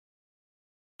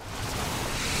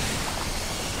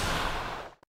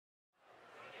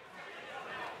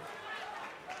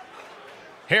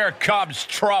Here comes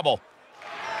trouble.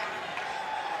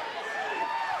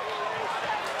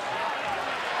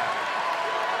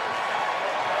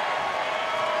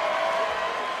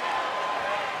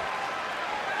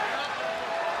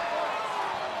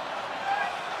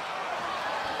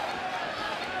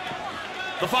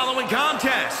 The following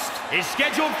contest is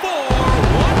scheduled for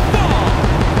one fall.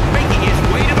 Making his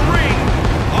way to the ring,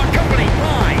 accompanied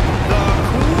by the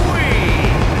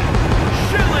Queen,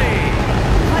 Shelly,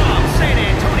 from San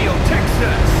Antonio,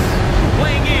 Texas.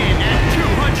 Weighing in at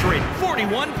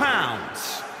 241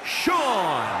 pounds,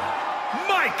 Shawn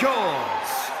Michaels.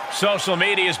 Social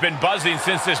media has been buzzing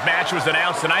since this match was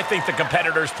announced, and I think the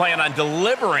competitors plan on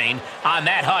delivering on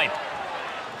that hype.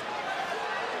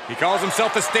 He calls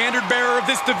himself the standard bearer of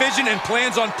this division and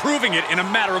plans on proving it in a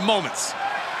matter of moments.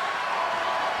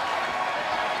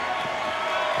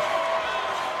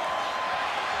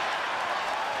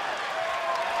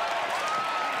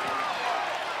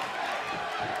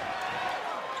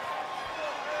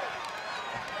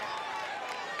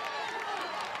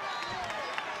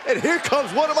 And here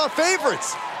comes one of my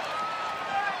favorites.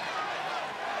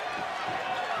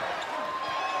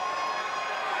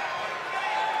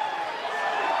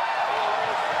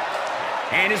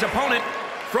 And his opponent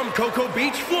from Cocoa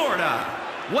Beach, Florida,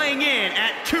 weighing in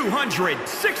at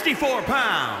 264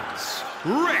 pounds,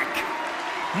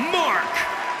 Martel.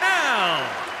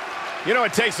 You know,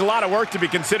 it takes a lot of work to be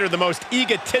considered the most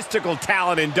egotistical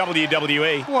talent in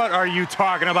WWE. What are you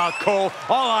talking about, Cole?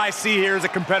 All I see here is a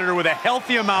competitor with a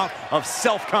healthy amount of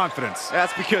self-confidence.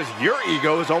 That's because your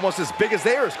ego is almost as big as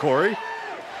theirs, Corey.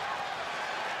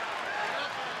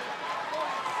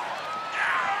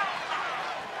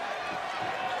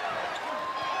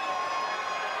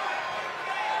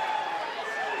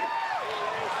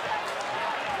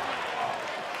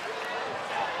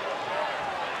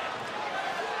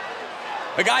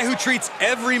 A guy who treats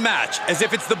every match as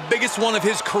if it's the biggest one of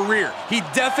his career. He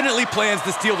definitely plans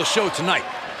to steal the show tonight.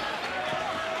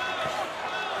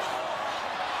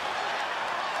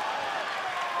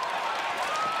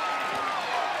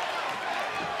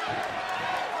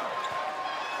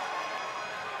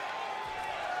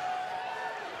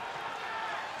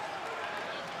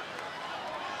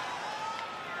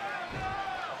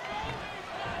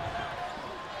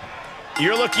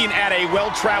 You're looking at a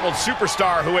well-traveled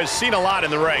superstar who has seen a lot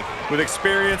in the ring. With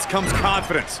experience comes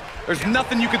confidence. There's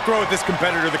nothing you could throw at this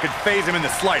competitor that could faze him in the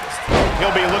slightest.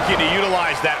 He'll be looking to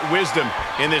utilize that wisdom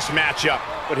in this matchup.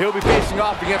 But he'll be facing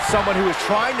off against someone who is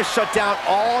trying to shut down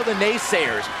all the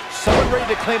naysayers. Someone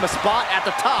ready to claim a spot at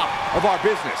the top of our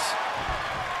business.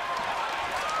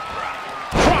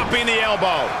 Dropping the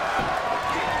elbow.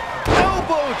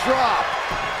 Elbow drop.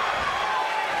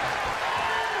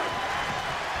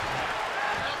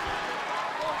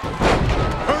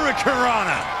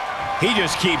 Hurricanrana. He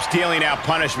just keeps dealing out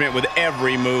punishment with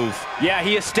every move. Yeah,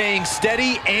 he is staying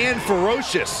steady and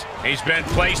ferocious. He's been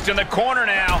placed in the corner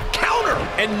now. Counter!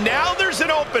 And now there's an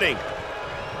opening.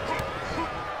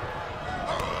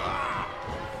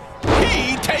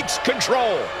 He takes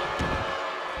control.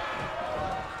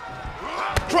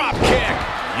 Drop kick.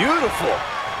 Beautiful.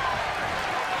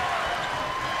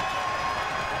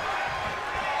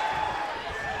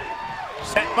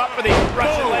 Set him up for the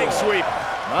Russian leg sweep.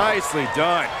 Nicely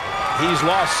done. He's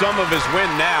lost some of his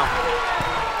wind now.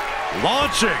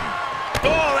 Launching.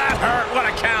 Oh, that hurt. What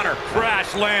a counter.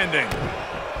 Crash landing.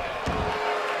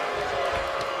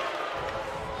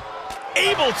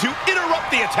 Able to interrupt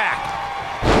the attack.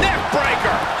 Neck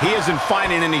breaker. He isn't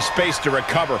finding any space to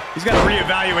recover. He's got to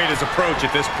reevaluate his approach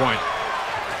at this point.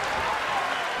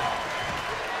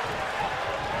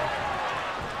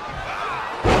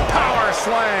 Power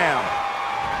slam.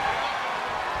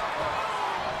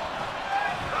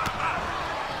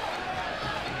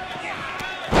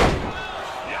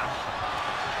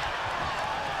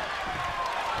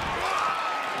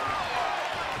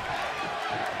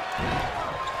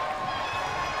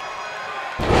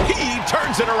 He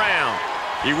turns it around.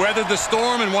 He weathered the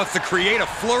storm and wants to create a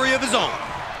flurry of his own.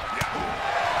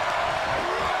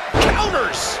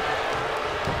 Counters.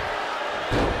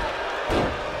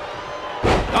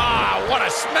 Ah, what a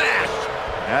smash.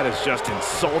 That is just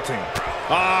insulting.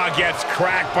 Ah, gets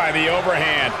cracked by the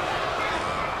overhand.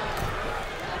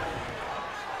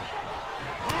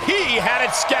 He had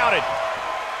it scouted.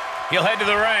 He'll head to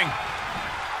the ring.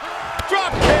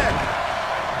 Drop kick.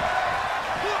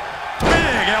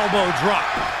 Big elbow drop.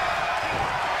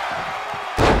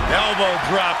 Elbow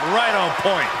drop right on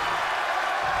point.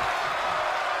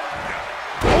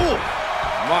 Oh,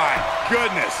 my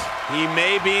goodness. He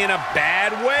may be in a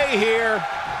bad way here.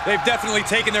 They've definitely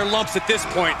taken their lumps at this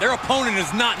point. Their opponent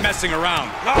is not messing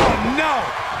around. Oh, no!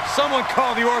 Someone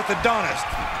call the orthodontist.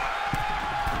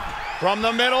 From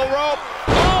the middle rope.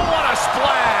 Oh, what a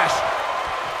splash!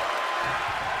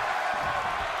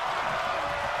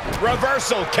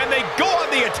 Reversal. Can they go on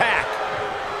the attack?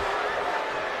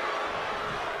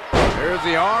 There's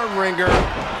the arm wringer,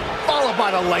 followed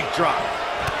by the leg drop.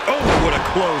 Oh, what a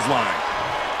clothesline.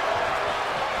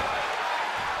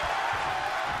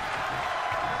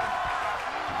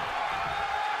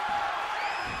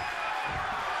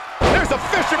 There's a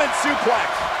fisherman suplex.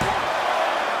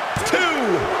 2.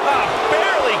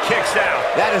 Barely kicks out.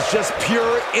 That is just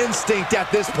pure instinct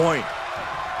at this point.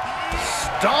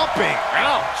 Stomping.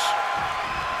 Ouch.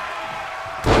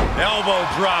 Elbow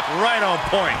drop right on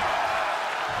point.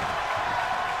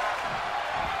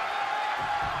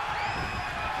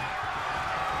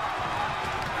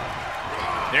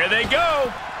 There they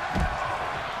go.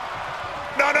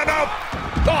 No, no, no.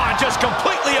 Oh, just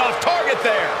completely off target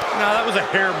there. No, that was a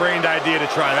harebrained idea to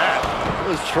try that.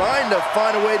 Was trying to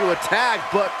find a way to attack,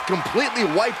 but completely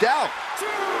wiped out.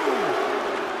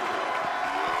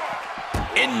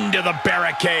 Into the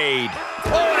barricade.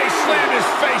 Oh, he slammed his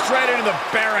face right into the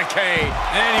barricade.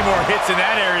 Any more hits in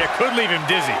that area could leave him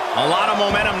dizzy. A lot of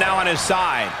momentum now on his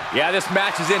side. Yeah, this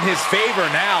match is in his favor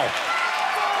now.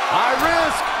 High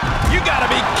risk. You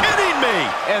gotta be kidding me.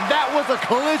 And that was a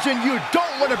collision you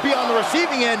don't want to be on the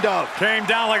receiving end of. Came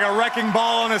down like a wrecking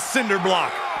ball on a cinder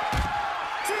block.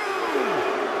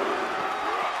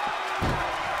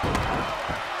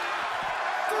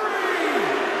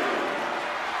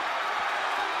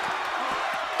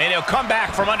 And he'll come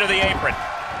back from under the apron.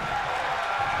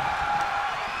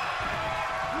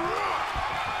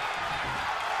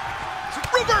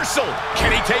 Reversal.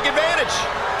 Can he take advantage?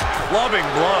 Clubbing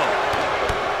blow.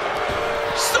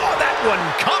 Saw that one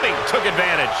coming. Took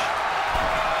advantage.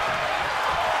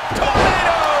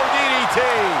 Tornado DDT.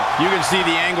 You can see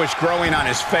the anguish growing on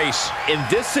his face. In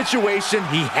this situation,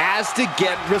 he has to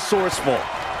get resourceful.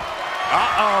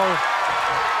 Uh-oh.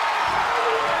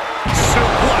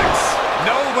 Suplex.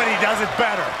 Nobody does it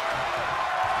better.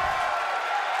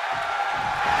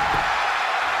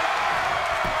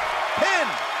 Pin.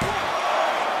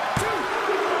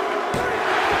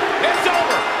 It's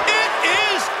over. It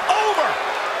is over.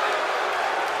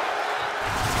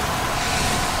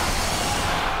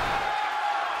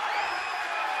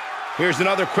 Here's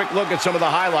another quick look at some of the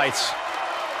highlights.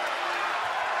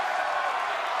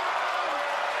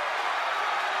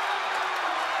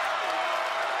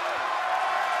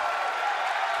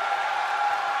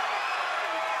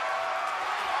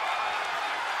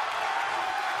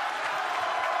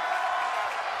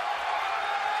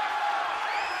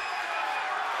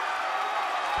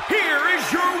 Here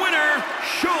is your winner,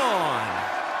 Shawn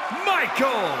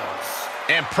Michaels.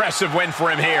 Impressive win for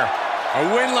him here.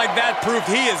 A win like that proved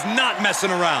he is not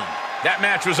messing around. That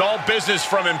match was all business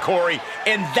from him, Corey,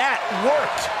 and that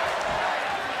worked.